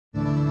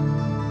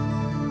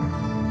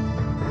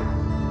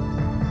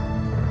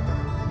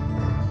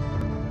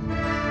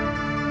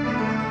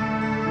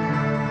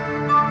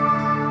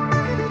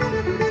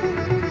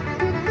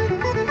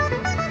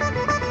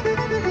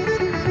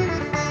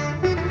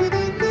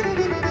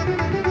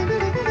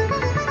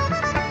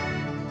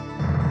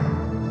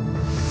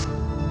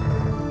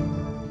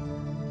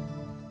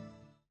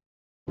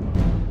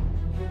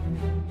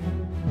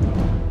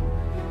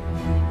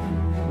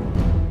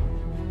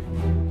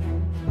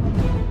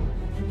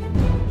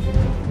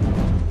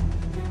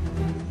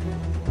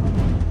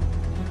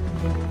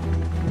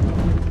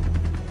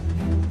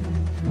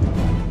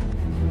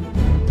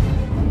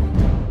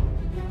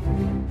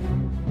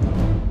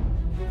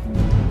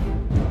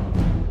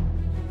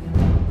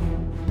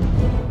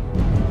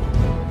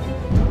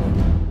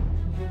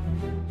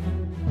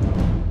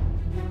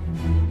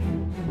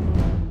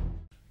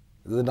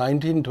the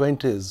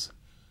 1920s,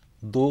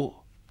 though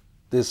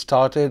they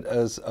started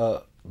as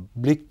a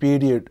bleak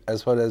period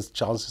as far as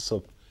chances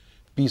of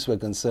peace were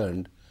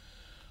concerned,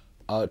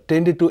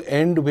 tended to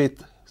end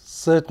with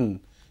certain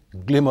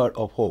glimmer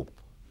of hope.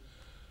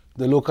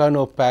 The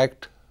Locarno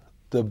Pact,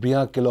 the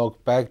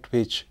Briand-Kellogg Pact,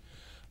 which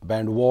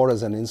banned war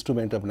as an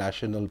instrument of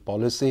national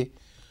policy,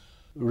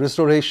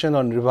 restoration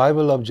and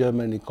revival of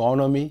German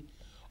economy,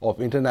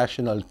 of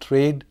international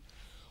trade,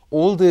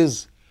 all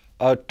these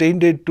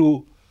tended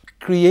to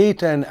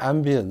create an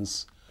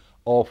ambience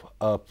of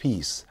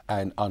peace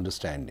and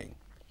understanding.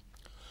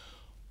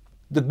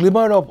 The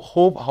glimmer of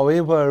hope,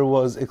 however,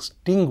 was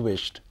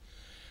extinguished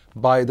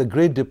by the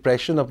Great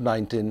Depression of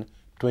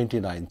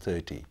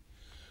 1929-30.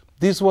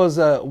 This was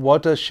a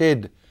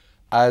watershed,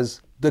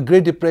 as the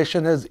Great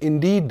Depression has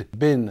indeed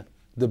been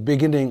the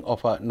beginning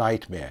of a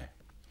nightmare.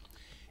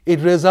 It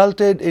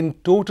resulted in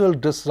total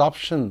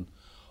disruption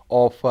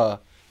of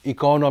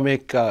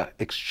economic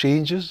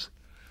exchanges,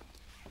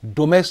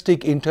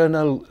 domestic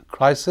internal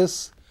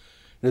crisis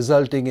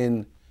resulting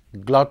in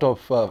glut of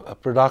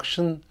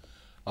production,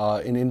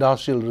 in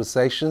industrial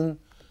recession,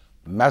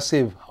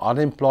 massive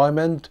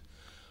unemployment,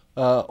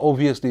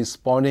 obviously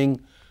spawning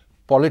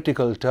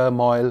political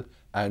turmoil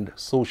and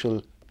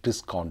social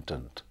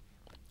discontent.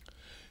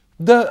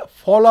 The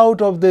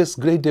fallout of this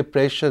Great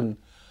Depression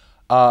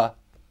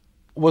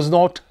was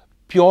not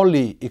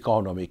purely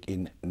economic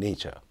in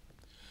nature.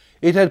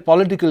 It had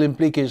political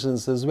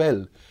implications as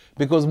well,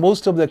 because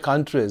most of the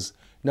countries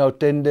now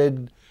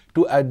tended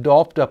to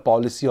adopt a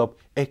policy of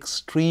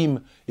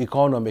extreme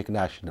economic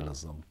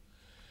nationalism.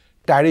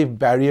 Tariff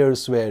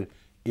barriers were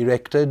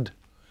erected,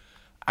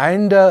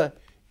 and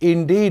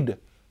indeed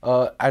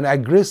an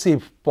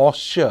aggressive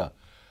posture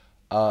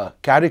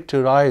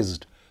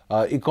characterized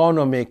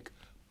economic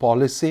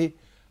policy,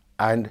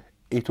 and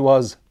it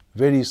was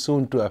very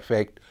soon to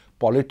affect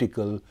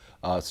political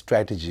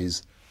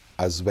strategies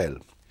as well.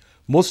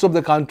 Most of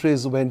the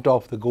countries went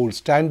off the gold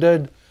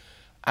standard,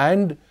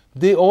 and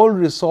they all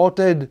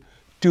resorted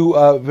to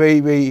a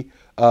very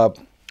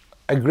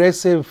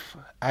aggressive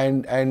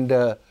and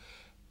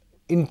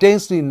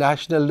intensely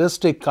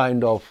nationalistic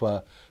kind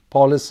of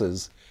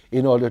policies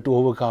in order to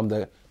overcome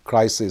the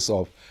crisis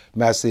of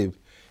massive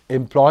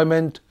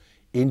employment,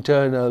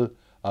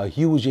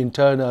 huge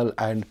internal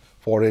and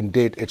foreign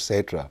debt,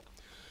 etc.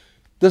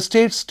 The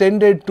states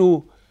tended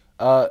to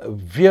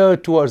veer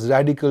towards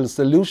radical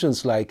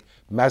solutions like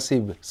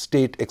massive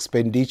state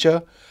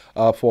expenditure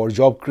for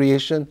job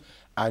creation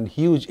and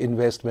huge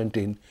investment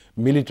in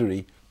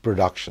military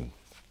production.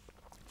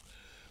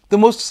 The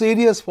most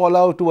serious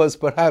fallout was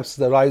perhaps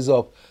the rise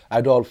of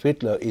Adolf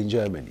Hitler in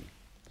Germany.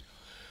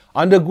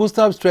 Under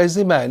Gustav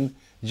Stresemann,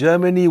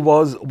 Germany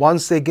was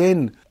once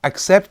again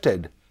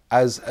accepted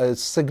as a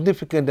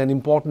significant and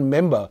important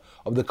member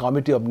of the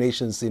Committee of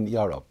Nations in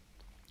Europe.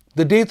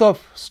 The death of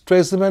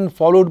Stresemann,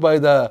 followed by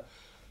the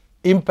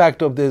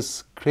impact of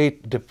this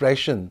Great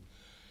Depression,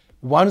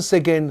 once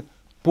again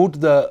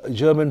put the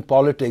German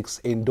politics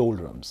in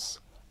doldrums.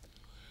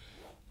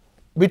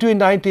 Between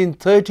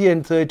 1930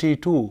 and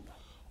 1932,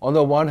 on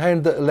the one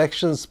hand, the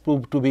elections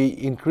proved to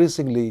be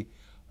increasingly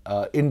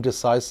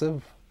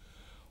indecisive.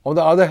 On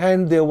the other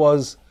hand, there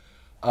was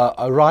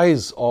a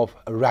rise of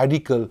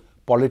radical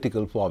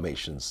political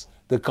formations,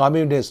 the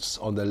communists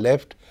on the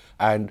left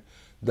and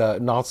the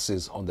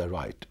Nazis on the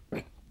right.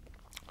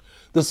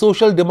 The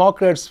Social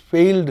Democrats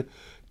failed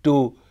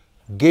to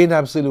gain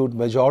absolute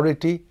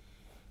majority,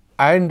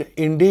 and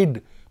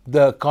indeed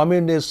the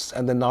communists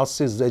and the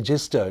Nazis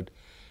registered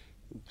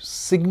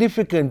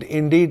significant,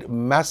 indeed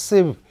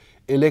massive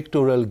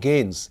electoral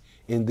gains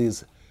in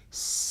these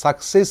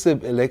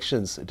successive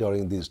elections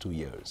during these 2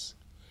 years.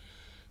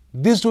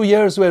 These 2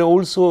 years were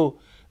also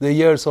the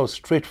years of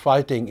street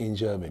fighting in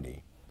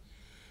Germany.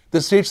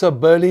 The streets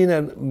of Berlin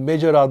and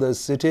major other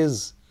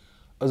cities,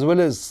 as well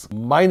as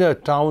minor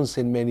towns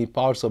in many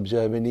parts of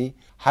Germany,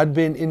 had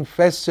been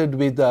infested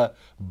with the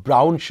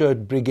brown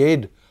shirt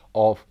brigade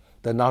of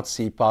the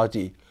Nazi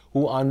Party,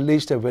 who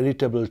unleashed a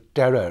veritable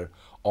terror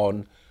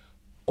on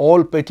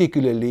all,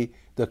 particularly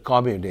the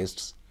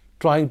communists,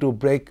 trying to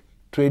break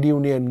trade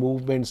union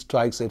movements,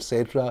 strikes,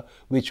 etc.,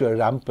 which were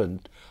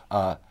rampant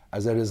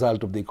as a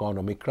result of the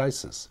economic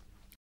crisis.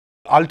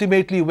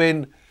 Ultimately,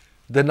 when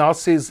the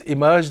Nazis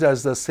emerged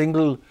as the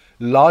single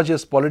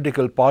largest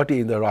political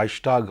party in the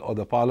Reichstag or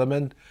the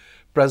parliament,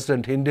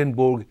 President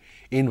Hindenburg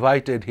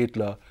invited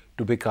Hitler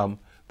to become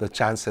the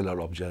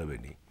Chancellor of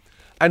Germany.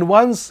 And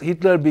once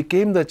Hitler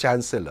became the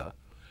Chancellor,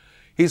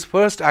 his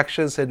first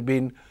actions had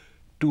been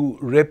to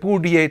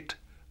repudiate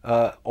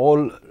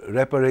all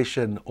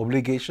reparation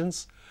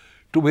obligations,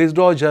 to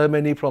withdraw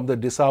Germany from the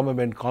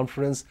disarmament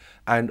conference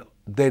and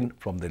then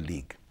from the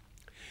League.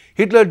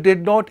 Hitler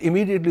did not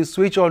immediately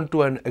switch on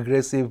to an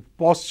aggressive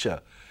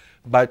posture,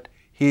 but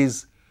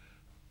his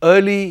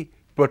early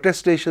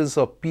protestations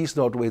of peace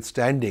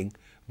notwithstanding,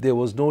 there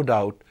was no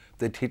doubt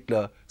that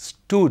Hitler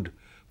stood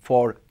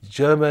for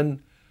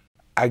German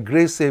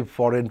aggressive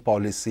foreign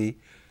policy.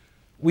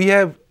 We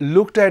have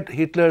looked at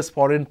Hitler's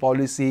foreign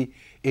policy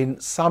in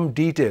some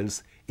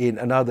details in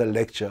another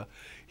lecture.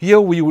 Here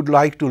we would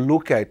like to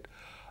look at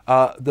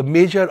the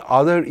major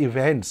other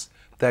events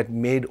that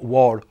made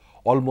war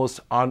almost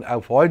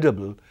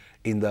unavoidable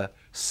in the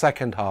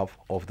second half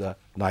of the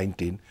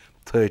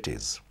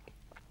 1930s.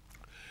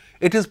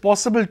 It is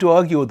possible to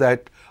argue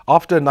that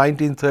after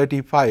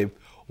 1935,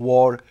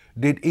 war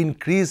did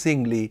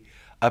increasingly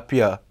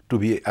appear to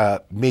be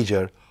a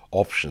major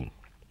option.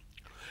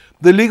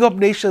 The League of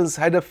Nations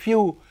had a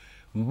few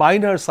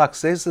minor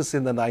successes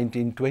in the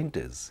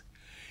 1920s.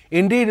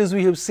 Indeed, as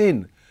we have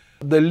seen,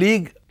 the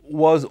League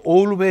was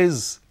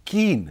always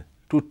keen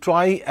to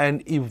try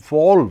and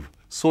evolve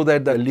so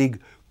that the League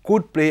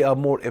could play a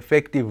more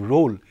effective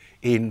role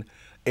in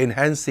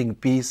enhancing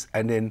peace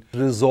and in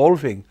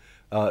resolving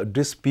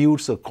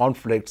disputes or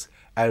conflicts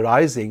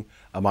arising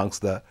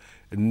amongst the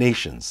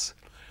nations.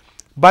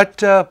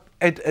 But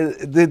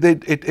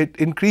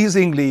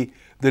increasingly,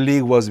 the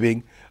League was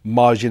being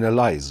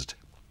marginalized.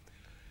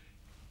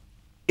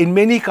 In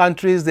many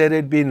countries, there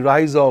had been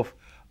rise of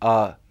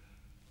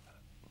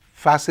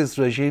fascist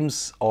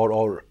regimes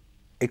or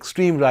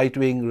extreme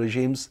right-wing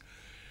regimes.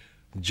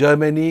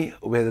 Germany,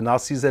 where the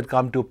Nazis had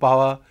come to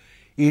power.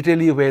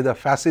 Italy, where the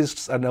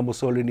fascists under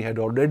Mussolini had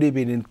already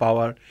been in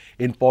power.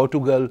 In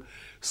Portugal,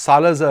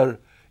 Salazar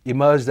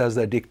emerged as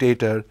the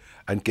dictator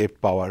and kept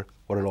power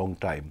for a long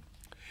time.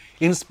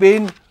 In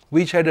Spain,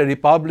 which had a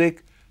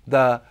republic,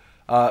 the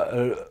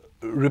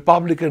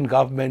Republican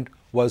government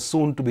was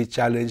soon to be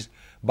challenged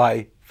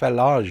by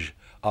Falange,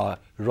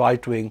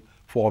 right-wing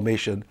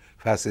formation,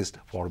 fascist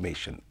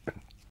formation.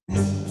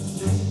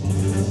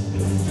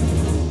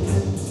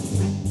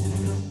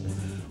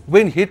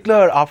 When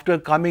Hitler, after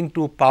coming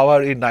to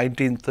power in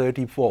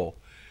 1934,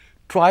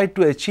 tried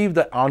to achieve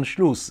the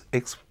Anschluss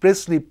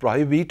expressly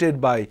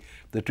prohibited by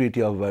the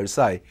Treaty of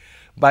Versailles,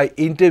 by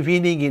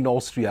intervening in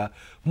Austria,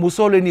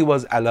 Mussolini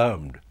was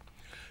alarmed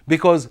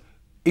because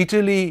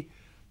Italy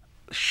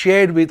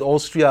shared with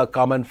Austria a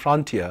common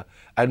frontier,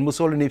 and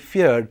Mussolini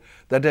feared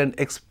that an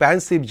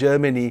expansive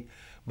Germany,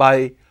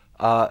 by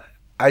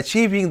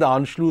achieving the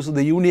Anschluss of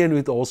the union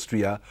with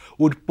Austria,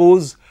 would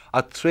pose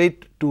a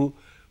threat to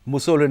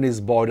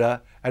Mussolini's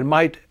border and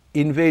might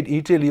invade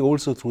Italy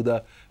also through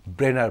the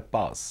Brenner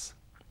Pass.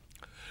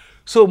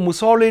 So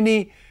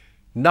Mussolini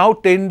now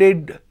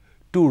tended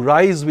to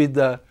rise with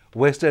the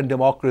Western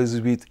democracies,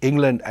 with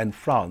England and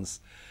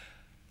France.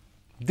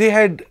 They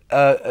had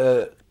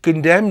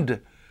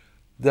condemned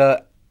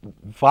the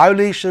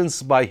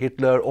violations by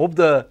Hitler of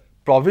the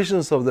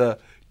provisions of the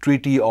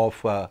Treaty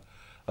of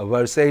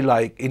Versailles,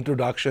 like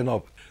introduction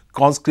of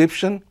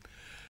conscription,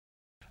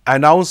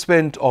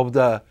 announcement of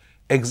the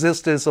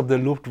existence of the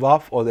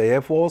Luftwaffe or the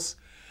Air Force,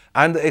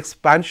 and the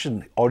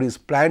expansion or his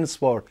plans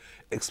for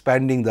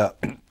expanding the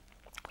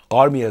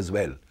army as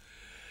well.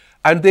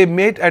 And they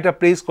met at a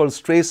place called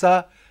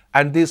Stresa,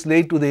 and this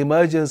led to the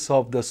emergence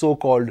of the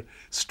so-called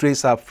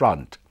Stresa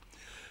Front.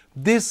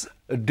 This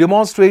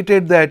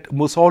demonstrated that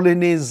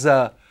Mussolini's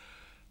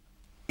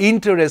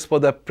interest for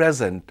the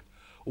present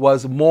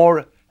was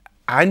more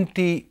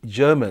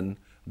anti-German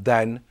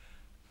than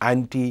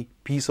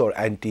anti-peace or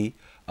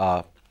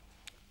anti-Western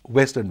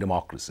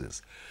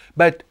democracies.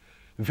 But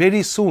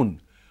very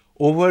soon,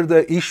 over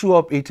the issue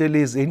of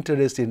Italy's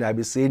interest in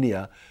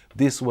Abyssinia,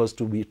 this was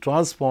to be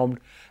transformed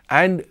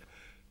and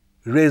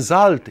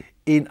result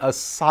in a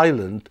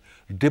silent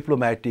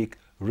diplomatic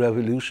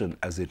revolution,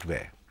 as it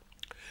were.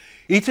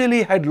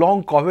 Italy had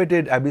long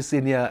coveted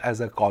Abyssinia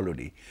as a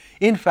colony.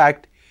 In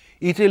fact,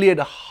 Italy had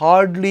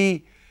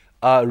hardly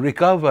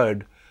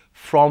recovered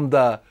from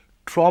the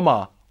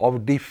trauma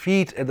of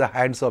defeat at the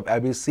hands of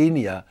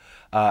Abyssinia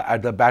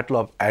at the Battle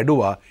of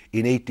Adwa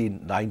in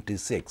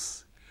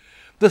 1896.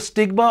 The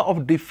stigma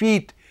of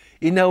defeat,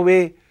 in a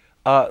way,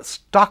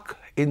 stuck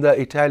in the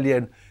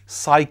Italian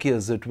psyche,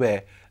 as it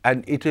were,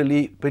 and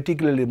Italy,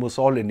 particularly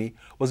Mussolini,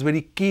 was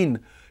very keen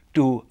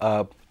to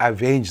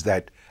avenge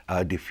that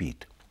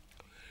defeat.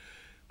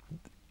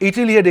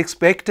 Italy had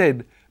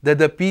expected that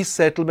the peace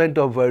settlement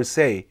of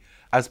Versailles,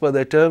 as per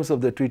the terms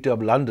of the Treaty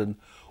of London,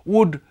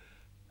 would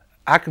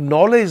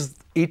acknowledge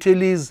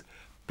Italy's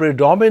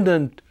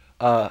predominant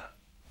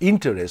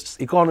interests,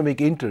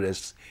 economic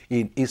interests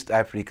in East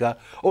Africa,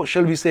 or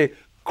shall we say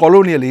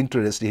colonial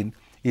interest in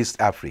East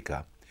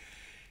Africa.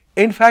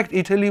 In fact,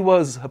 Italy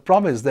was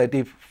promised that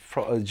if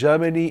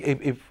Germany,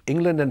 if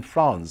England and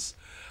France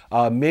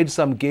made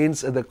some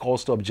gains at the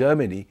cost of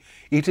Germany,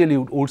 Italy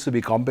would also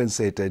be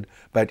compensated,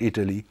 but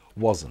Italy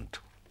wasn't.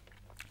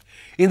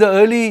 In the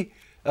early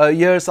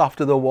years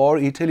after the war,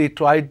 Italy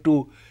tried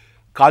to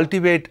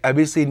cultivate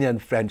Abyssinian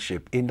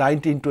friendship. In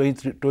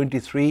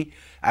 1923,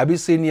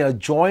 Abyssinia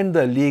joined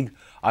the League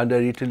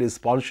under Italy's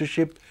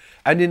sponsorship,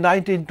 and in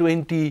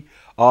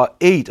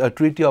 1928, a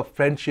treaty of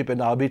friendship and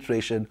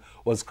arbitration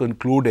was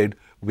concluded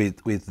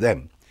with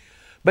them.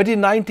 But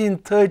in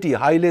 1930,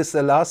 Haile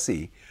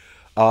Selassie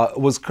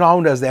was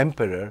crowned as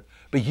emperor,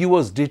 but he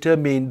was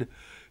determined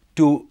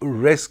to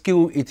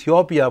rescue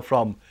Ethiopia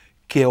from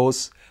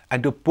chaos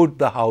and to put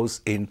the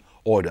house in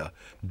order.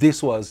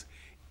 This was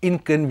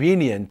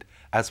inconvenient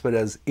as far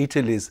as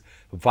Italy's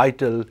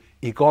vital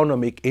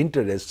economic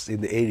interests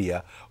in the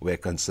area were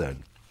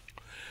concerned.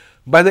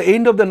 By the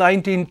end of the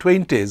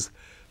 1920s,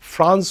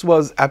 France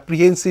was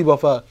apprehensive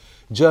of a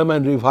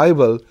German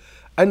revival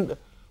and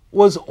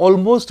was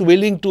almost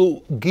willing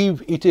to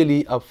give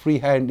Italy a free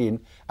hand in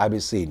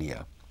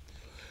Abyssinia.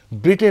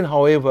 Britain,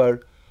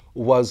 however,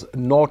 was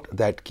not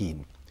that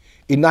keen.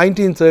 In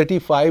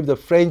 1935, the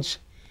French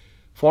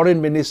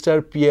Foreign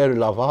Minister Pierre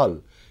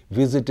Laval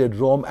visited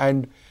Rome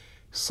and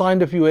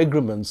signed a few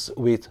agreements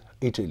with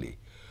Italy.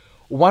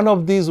 One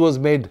of these was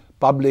made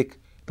public,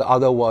 the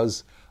other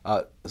was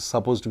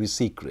supposed to be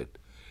secret.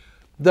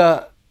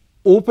 The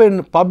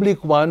open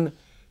public one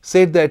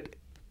said that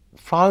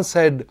France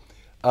had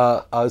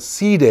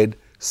ceded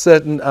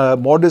certain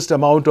modest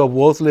amount of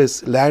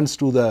worthless lands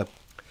to the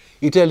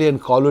Italian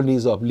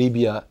colonies of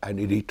Libya and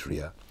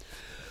Eritrea.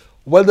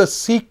 Well, the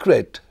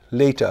secret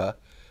later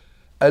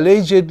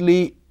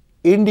allegedly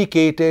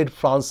indicated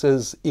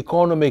France's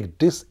economic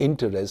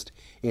disinterest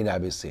in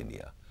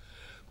Abyssinia.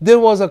 There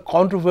was a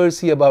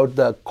controversy about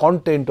the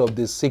content of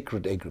this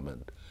secret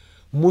agreement.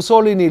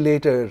 Mussolini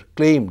later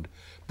claimed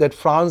that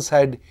France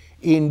had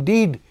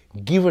indeed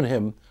given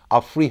him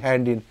a free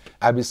hand in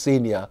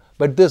Abyssinia,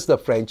 but this the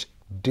French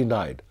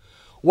denied.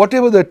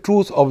 Whatever the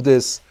truth of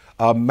this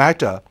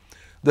matter,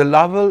 the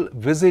Laval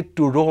visit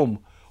to Rome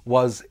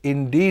was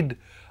indeed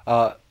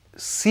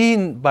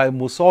seen by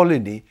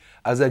Mussolini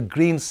as a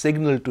green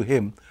signal to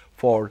him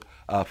for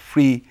a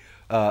free,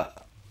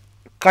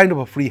 kind of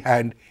a free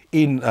hand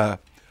in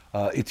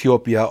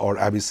Ethiopia or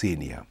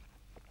Abyssinia.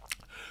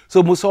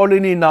 So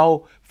Mussolini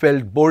now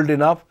felt bold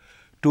enough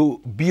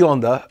to be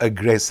on the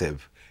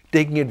aggressive,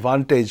 taking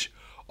advantage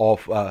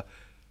of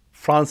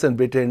France and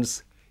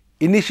Britain's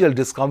initial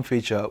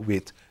discomfiture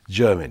with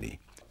Germany.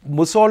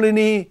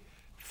 Mussolini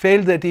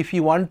felt that if he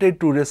wanted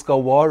to risk a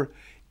war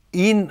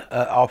in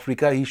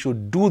Africa, he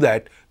should do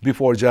that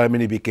before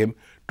Germany became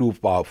too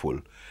powerful.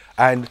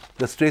 And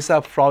the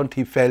Stresa front,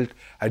 he felt,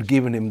 had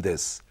given him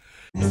this.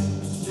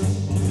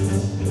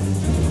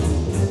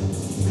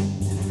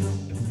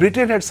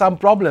 Britain had some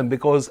problem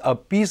because a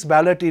peace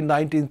ballot in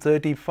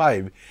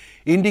 1935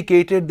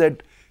 indicated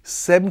that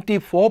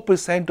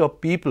 74%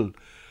 of people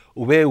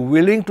were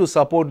willing to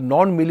support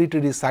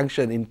non-military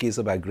sanction in case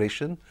of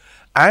aggression,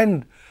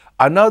 and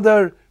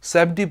another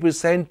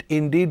 70%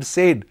 indeed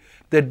said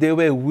that they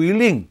were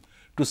willing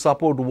to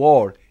support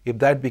war if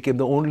that became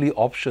the only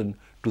option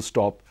to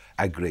stop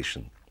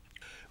aggression.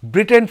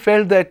 Britain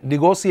felt that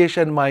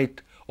negotiation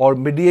might or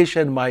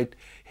mediation might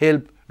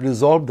help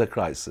resolve the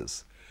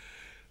crisis.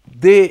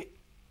 They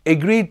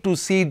agreed to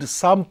cede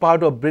some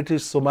part of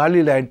British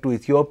Somaliland to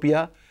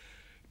Ethiopia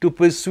to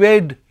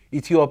persuade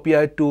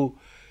Ethiopia to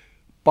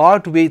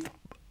part with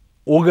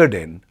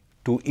Ogaden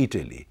to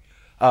Italy.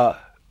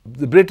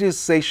 The British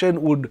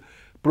cession would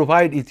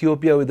provide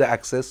Ethiopia with the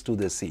access to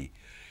the sea.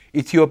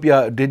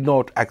 Ethiopia did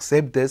not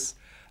accept this,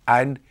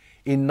 and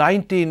in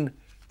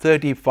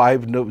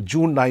 1935,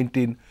 June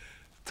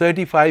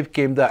 1935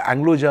 came the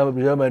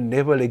Anglo-German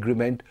Naval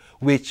Agreement,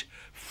 which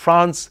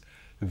France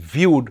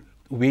viewed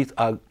with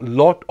a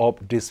lot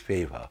of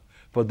disfavor,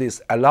 for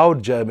this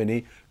allowed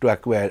Germany to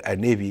acquire a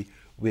navy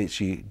which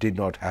she did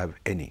not have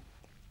any.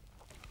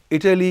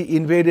 Italy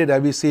invaded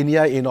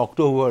Abyssinia in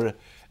October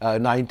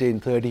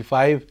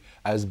 1935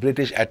 as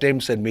British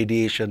attempts at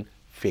mediation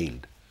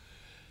failed.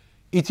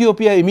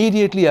 Ethiopia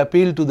immediately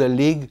appealed to the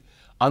League,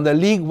 and the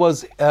League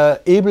was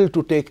able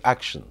to take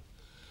action.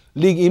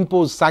 League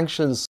imposed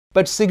sanctions,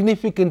 but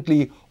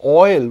significantly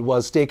oil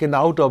was taken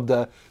out of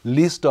the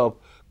list of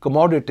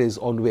commodities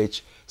on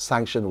which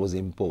sanction was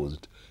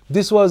imposed.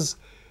 This was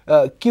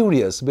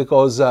curious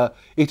because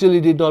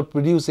Italy did not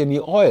produce any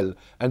oil,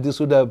 and this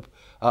would have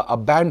a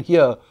ban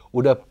here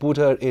would have put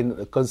her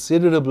in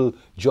considerable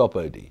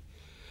jeopardy.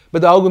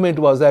 But the argument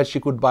was that she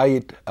could buy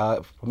it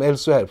from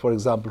elsewhere, for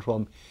example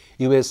from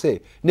USA.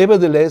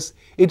 Nevertheless,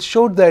 it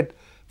showed that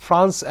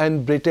France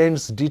and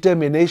Britain's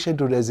determination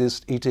to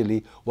resist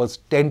Italy was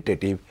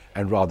tentative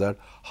and rather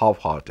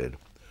half-hearted.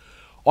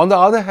 On the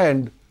other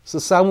hand, Sir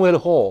Samuel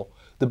Hoare,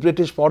 the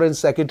British Foreign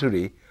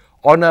Secretary,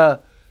 on a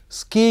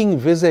skiing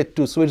visit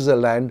to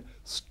Switzerland,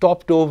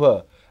 stopped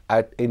over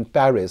in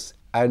Paris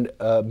and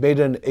made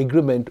an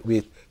agreement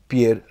with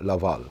Pierre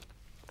Laval.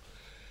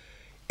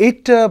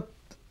 The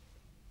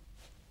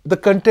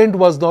content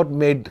was not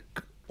made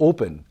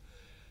open,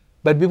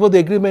 but before the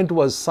agreement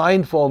was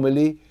signed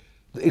formally,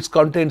 its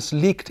contents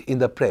leaked in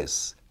the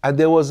press, and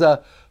there was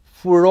a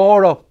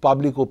furor of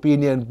public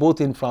opinion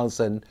both in France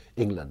and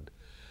England.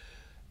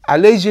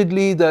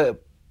 Allegedly, the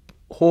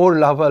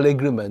Hoare-Laval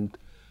agreement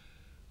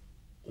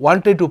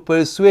wanted to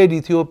persuade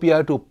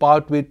Ethiopia to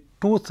part with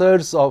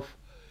 2/3 of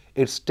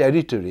its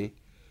territory,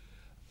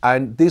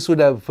 and this would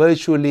have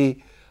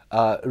virtually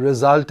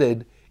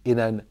resulted in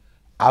an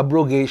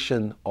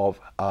abrogation of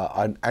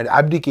an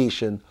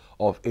abdication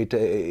of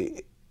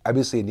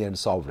Abyssinian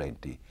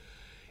sovereignty.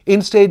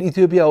 Instead,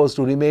 Ethiopia was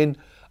to remain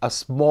a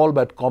small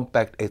but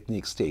compact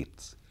ethnic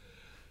state.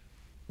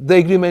 The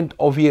agreement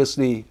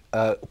obviously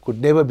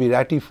could never be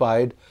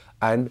ratified,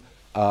 and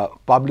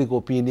public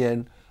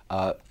opinion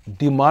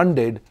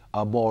demanded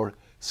a more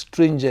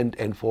stringent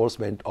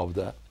enforcement of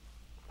the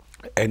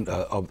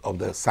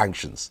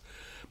sanctions.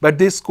 But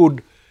this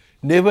could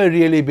never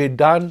really be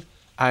done,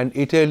 and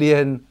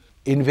Italian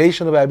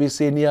invasion of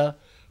Abyssinia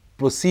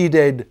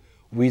proceeded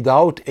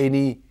without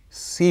any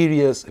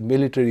serious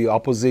military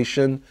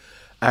opposition,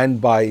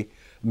 and by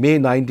May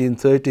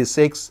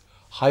 1936,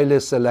 Haile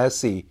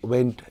Selassie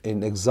went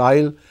in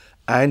exile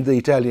and the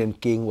Italian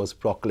king was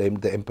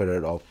proclaimed the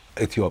Emperor of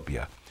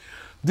Ethiopia.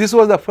 This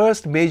was the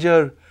first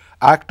major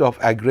act of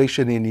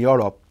aggression in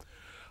Europe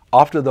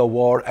after the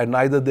war, and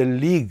neither the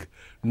League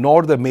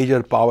nor the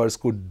major powers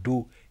could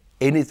do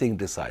anything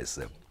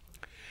decisive.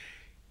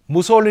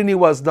 Mussolini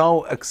was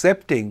now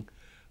accepting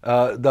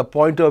the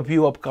point of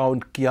view of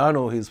Count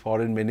Chiano, his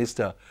foreign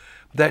minister,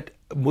 that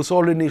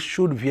Mussolini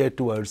should veer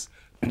towards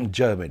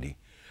Germany.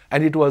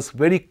 And it was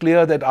very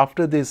clear that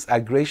after this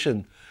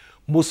aggression,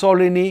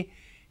 Mussolini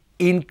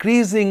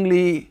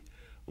increasingly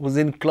was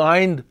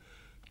inclined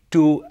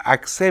to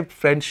accept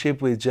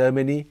friendship with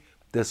Germany.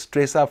 The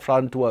Stresa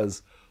front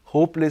was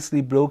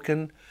hopelessly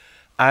broken,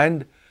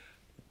 and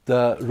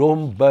the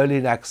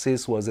Rome-Berlin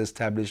axis was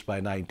established by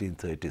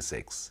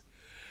 1936.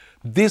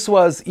 This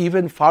was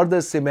even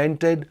further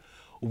cemented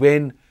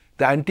when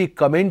the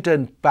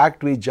anti-Comintern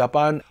pact with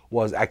Japan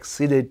was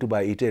acceded to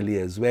by Italy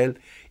as well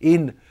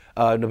in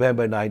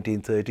November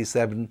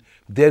 1937,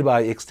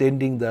 thereby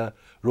extending the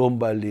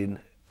Rome-Berlin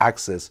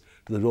axis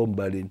to the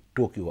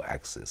Rome-Berlin-Tokyo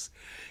axis.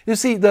 You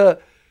see, the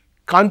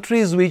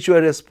countries which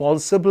were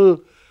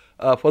responsible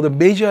for the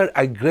major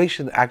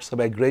acts of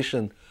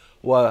aggression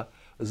were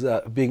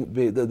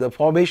the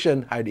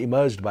formation had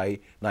emerged by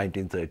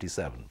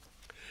 1937.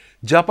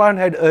 Japan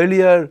had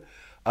earlier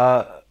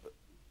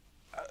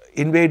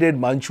invaded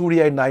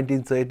Manchuria in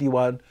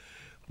 1931.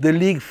 The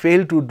League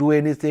failed to do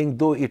anything,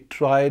 though it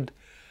tried.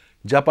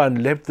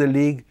 Japan left the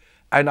League,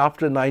 and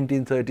after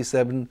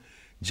 1937,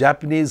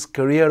 Japanese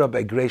career of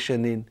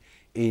aggression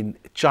in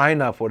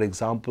China, for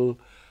example,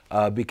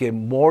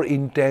 became more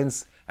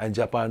intense, and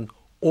Japan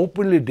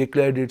openly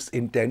declared its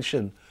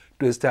intention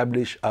to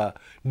establish a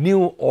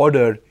new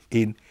order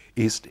in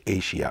East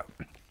Asia.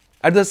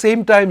 At the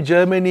same time,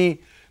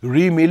 Germany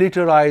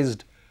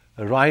remilitarized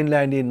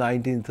Rhineland in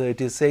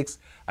 1936,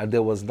 and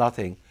there was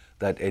nothing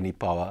that any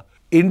power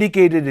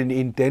indicated an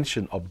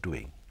intention of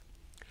doing.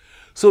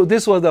 So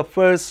this was the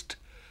first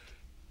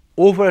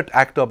overt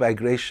act of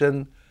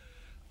aggression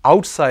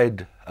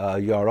outside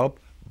Europe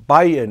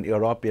by an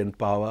European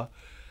power,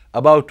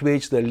 about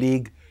which the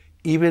League,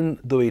 even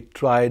though it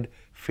tried,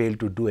 failed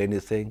to do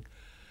anything.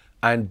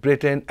 And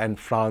Britain and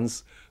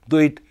France, though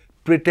it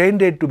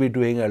pretended to be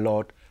doing a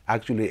lot,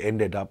 actually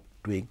ended up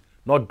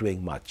not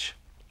doing much.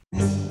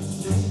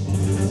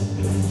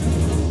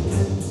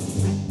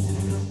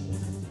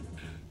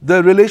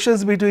 The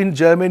relations between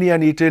Germany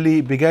and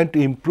Italy began to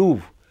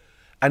improve,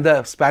 and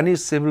the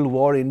Spanish Civil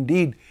War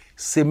indeed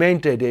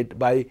cemented it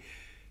by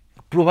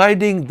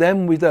providing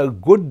them with a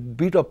good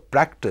bit of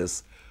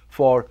practice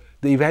for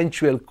the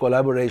eventual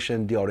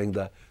collaboration during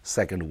the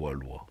Second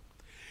World War.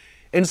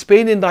 In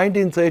Spain in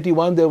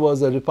 1931, there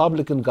was a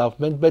Republican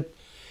government, but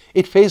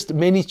it faced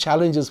many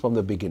challenges from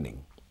the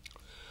beginning.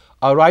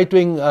 A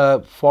right-wing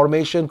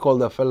formation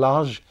called the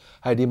Falange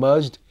had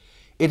emerged.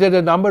 It had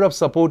a number of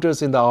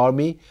supporters in the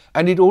army,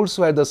 and it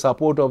also had the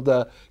support of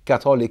the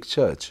Catholic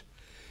Church.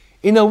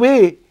 In a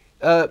way,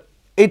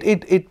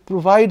 it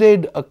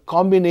provided a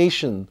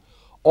combination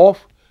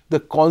of the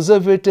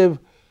conservative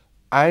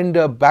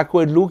and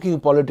backward-looking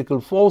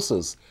political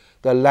forces,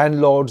 the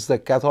landlords, the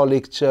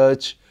Catholic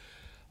Church,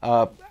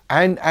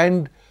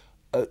 and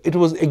it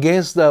was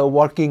against the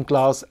working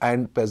class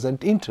and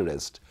peasant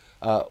interest,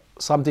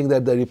 something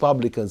that the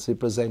Republicans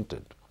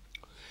represented.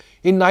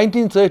 In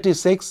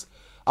 1936,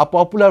 a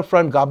Popular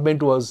Front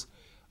government was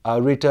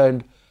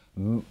returned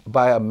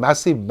by a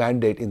massive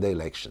mandate in the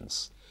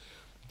elections.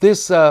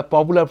 This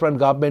Popular Front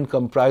government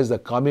comprised the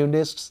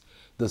communists,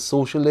 the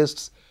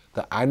socialists,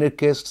 the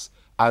anarchists,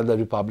 and the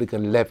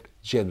Republican left,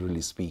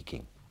 generally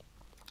speaking.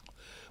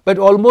 But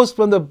almost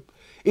from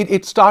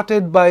it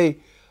started by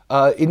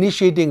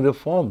initiating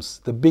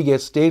reforms. The big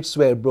estates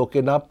were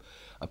broken up,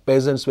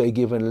 peasants were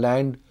given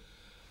land.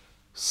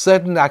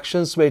 Certain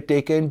actions were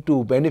taken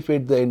to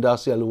benefit the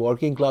industrial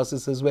working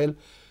classes as well.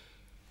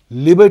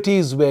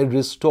 Liberties were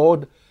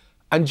restored,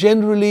 and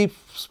generally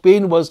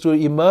Spain was to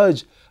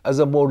emerge as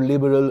a more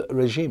liberal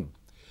regime.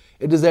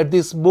 It is at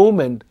this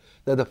moment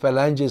that the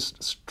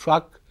Phalangists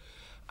struck,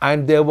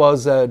 and there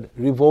was a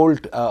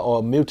revolt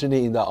or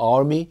mutiny in the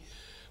army,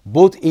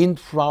 both in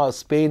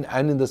Spain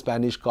and in the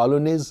Spanish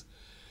colonies.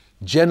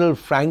 General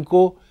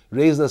Franco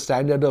raised the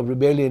standard of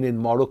rebellion in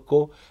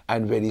Morocco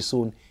and very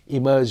soon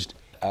emerged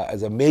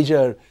as a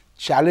major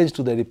challenge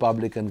to the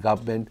Republican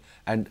government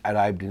and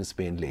arrived in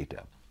Spain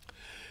later.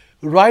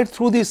 Right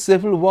through this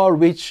civil war,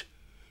 which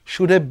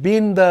should have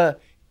been the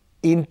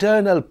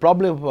internal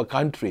problem of a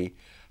country,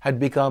 had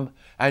become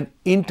an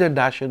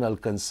international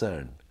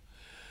concern.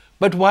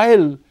 But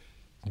while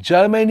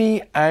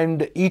Germany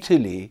and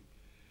Italy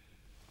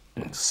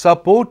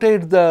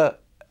supported the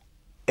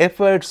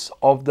efforts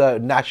of the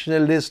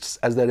nationalists,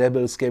 as the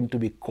rebels came to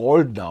be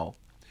called now,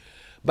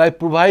 by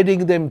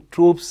providing them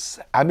troops,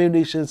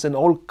 ammunition, and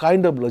all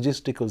kind of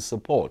logistical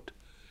support.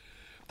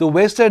 The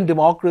Western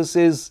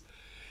democracies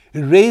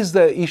raised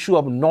the issue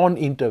of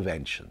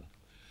non-intervention,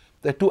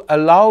 that to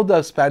allow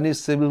the Spanish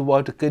Civil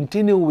War to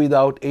continue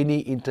without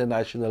any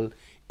international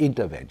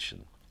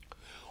intervention.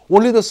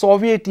 Only the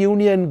Soviet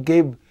Union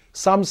gave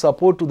some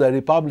support to the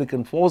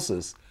Republican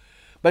forces,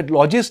 but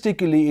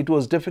logistically it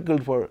was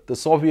difficult for the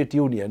Soviet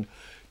Union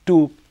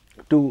to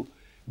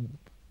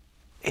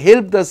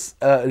help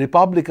the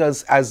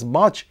Republicans as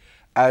much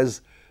as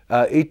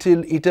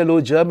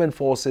Italo-German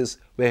forces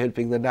were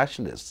helping the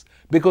nationalists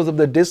because of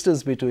the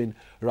distance between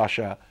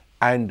Russia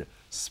and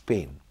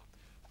Spain.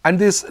 And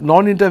this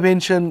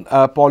non-intervention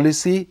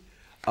policy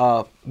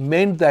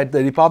meant that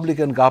the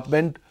Republican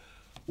government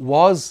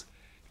was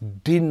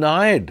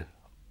denied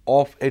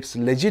of its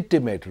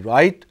legitimate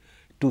right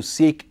to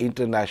seek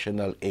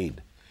international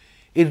aid.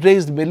 It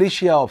raised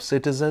militia of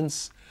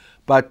citizens,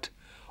 but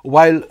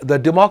while the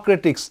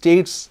democratic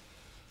states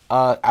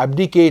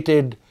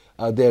abdicated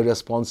their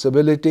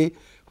responsibility,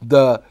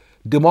 the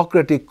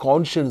democratic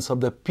conscience of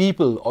the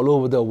people all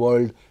over the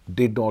world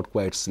did not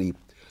quite sleep.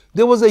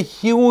 There was a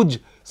huge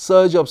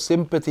surge of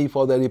sympathy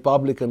for the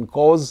Republican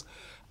cause,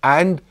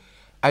 and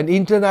an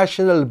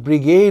international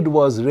brigade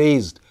was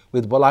raised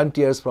with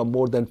volunteers from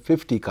more than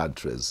 50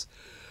 countries.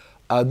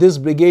 This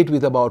brigade,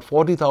 with about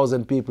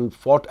 40,000 people,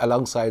 fought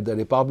alongside the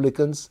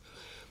Republicans.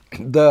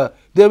 There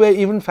were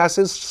even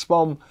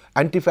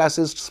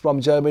anti-fascists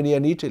from Germany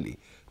and Italy.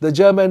 The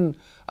German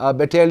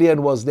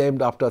battalion was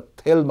named after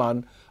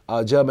Thälmann,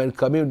 a German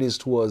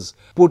communist who was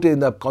put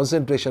in a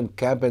concentration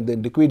camp and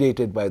then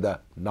liquidated by the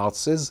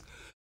Nazis.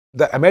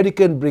 The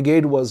American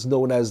brigade was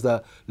known as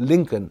the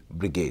Lincoln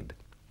Brigade.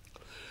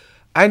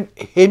 And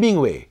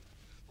Hemingway,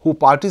 who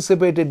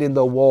participated in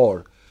the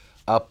war,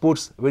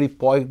 puts very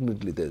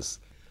poignantly this: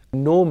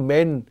 no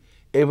men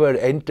ever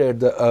entered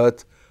the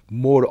earth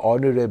more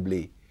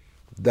honorably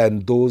than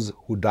those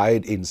who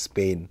died in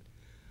Spain,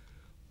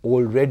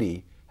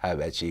 already have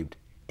achieved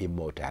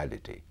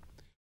immortality.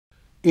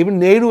 Even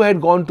Nehru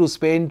had gone to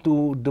Spain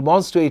to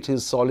demonstrate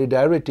his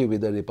solidarity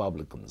with the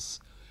Republicans.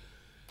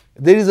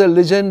 There is a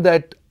legend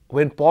that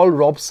when Paul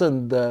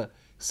Robeson, the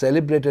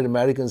celebrated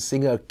American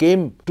singer,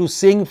 came to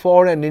sing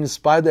for and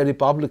inspire the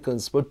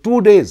Republicans, for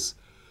 2 days,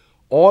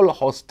 all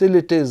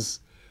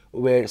hostilities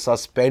were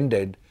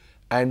suspended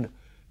and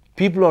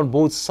people on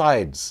both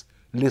sides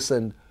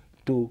listened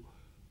to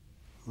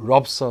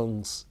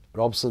Robeson's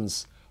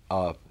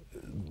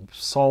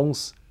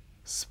songs,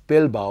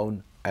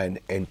 spellbound and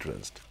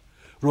entranced.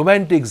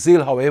 Romantic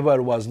zeal,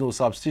 however, was no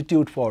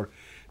substitute for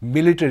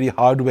military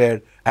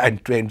hardware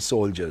and trained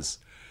soldiers.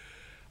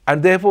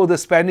 And therefore the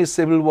Spanish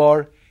Civil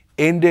War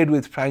ended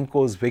with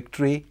Franco's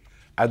victory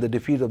and the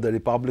defeat of the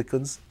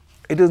Republicans.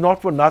 It is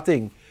not for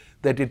nothing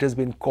that it has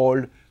been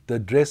called the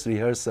dress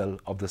rehearsal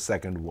of the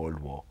Second World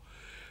War.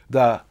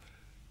 The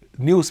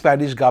new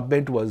Spanish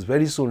government was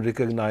very soon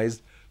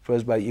recognized,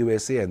 first by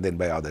USA and then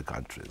by other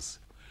countries.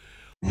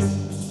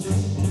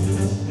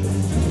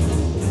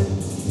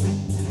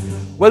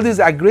 Well, these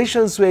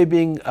aggressions were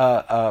being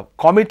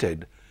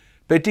committed,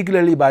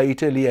 particularly by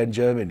Italy and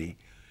Germany.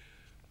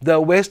 The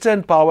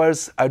Western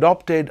powers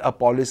adopted a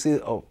policy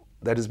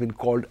that has been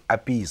called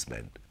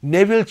appeasement.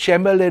 Neville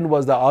Chamberlain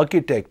was the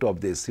architect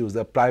of this. He was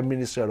the Prime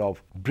Minister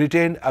of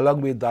Britain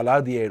along with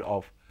Daladier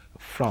of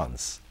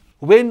France.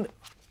 When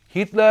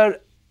Hitler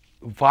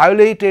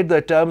violated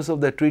the terms of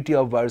the Treaty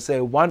of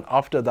Versailles one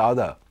after the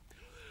other,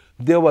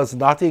 there was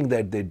nothing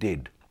that they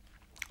did.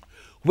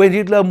 When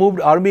Hitler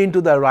moved army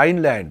into the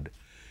Rhineland,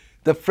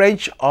 the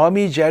French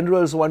army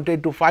generals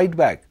wanted to fight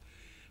back,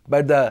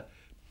 but the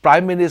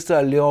Prime Minister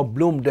Léon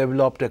Blum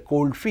developed a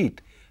cold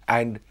feet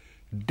and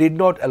did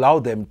not allow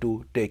them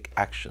to take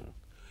action.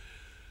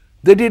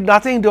 They did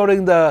nothing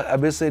during the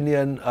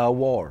Abyssinian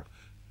War.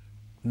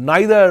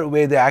 Neither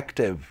were they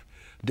active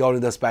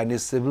during the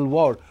Spanish Civil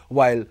War,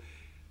 while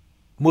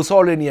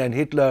Mussolini and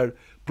Hitler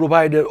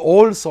provided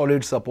all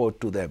solid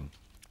support to them.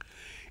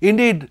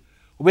 Indeed,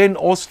 when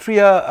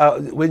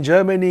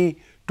Germany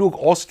took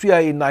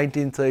Austria in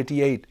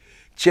 1938,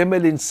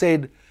 Chamberlain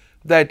said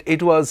that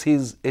it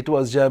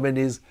was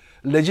Germany's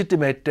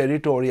legitimate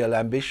territorial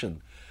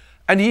ambition.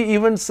 And he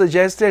even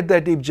suggested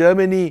that if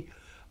Germany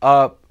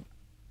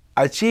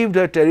achieved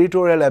her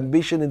territorial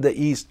ambition in the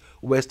East,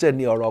 Western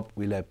Europe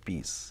will have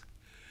peace.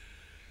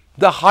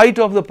 The height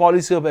of the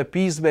policy of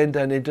appeasement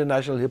and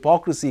international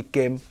hypocrisy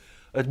came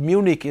at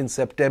Munich in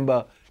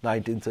September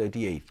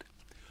 1938.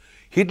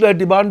 Hitler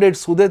demanded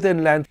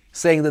Sudetenland,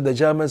 saying that the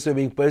Germans were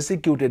being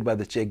persecuted by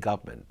the Czech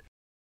government.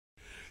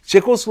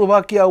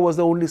 Czechoslovakia was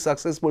the only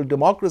successful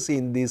democracy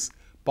in this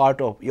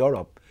part of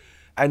Europe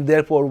and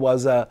therefore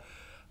was an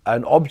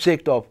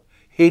object of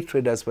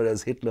hatred as far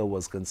as Hitler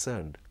was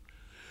concerned.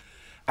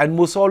 And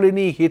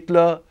Mussolini,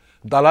 Hitler,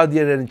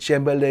 Daladier and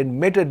Chamberlain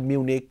met at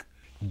Munich,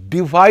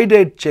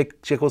 divided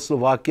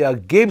Czechoslovakia,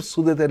 gave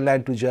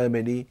Sudetenland to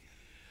Germany,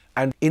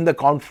 and in the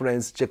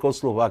conference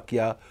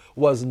Czechoslovakia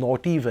was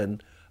not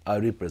even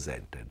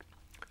represented.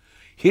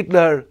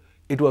 Hitler,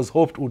 it was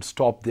hoped, would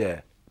stop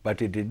there,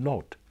 but it did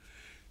not.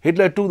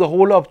 Hitler took the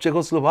whole of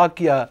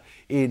Czechoslovakia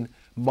in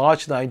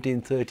March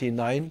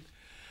 1939,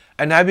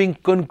 and having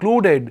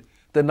concluded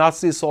the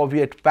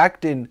Nazi-Soviet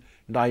Pact in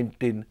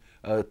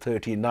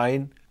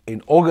 1939,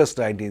 in August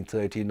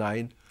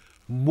 1939,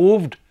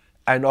 moved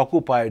and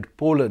occupied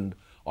Poland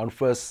on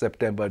 1st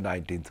September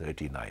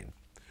 1939.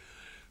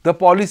 The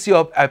policy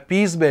of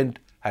appeasement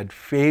had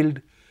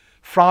failed.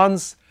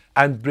 France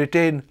and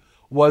Britain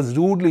was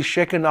rudely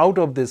shaken out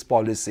of this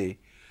policy,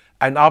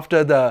 and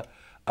after the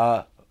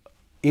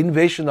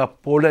invasion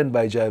of Poland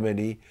by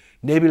Germany,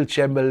 Neville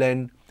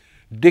Chamberlain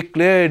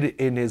declared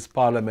in his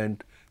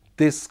parliament,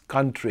 "This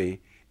country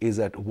is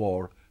at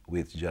war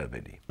with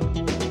Germany."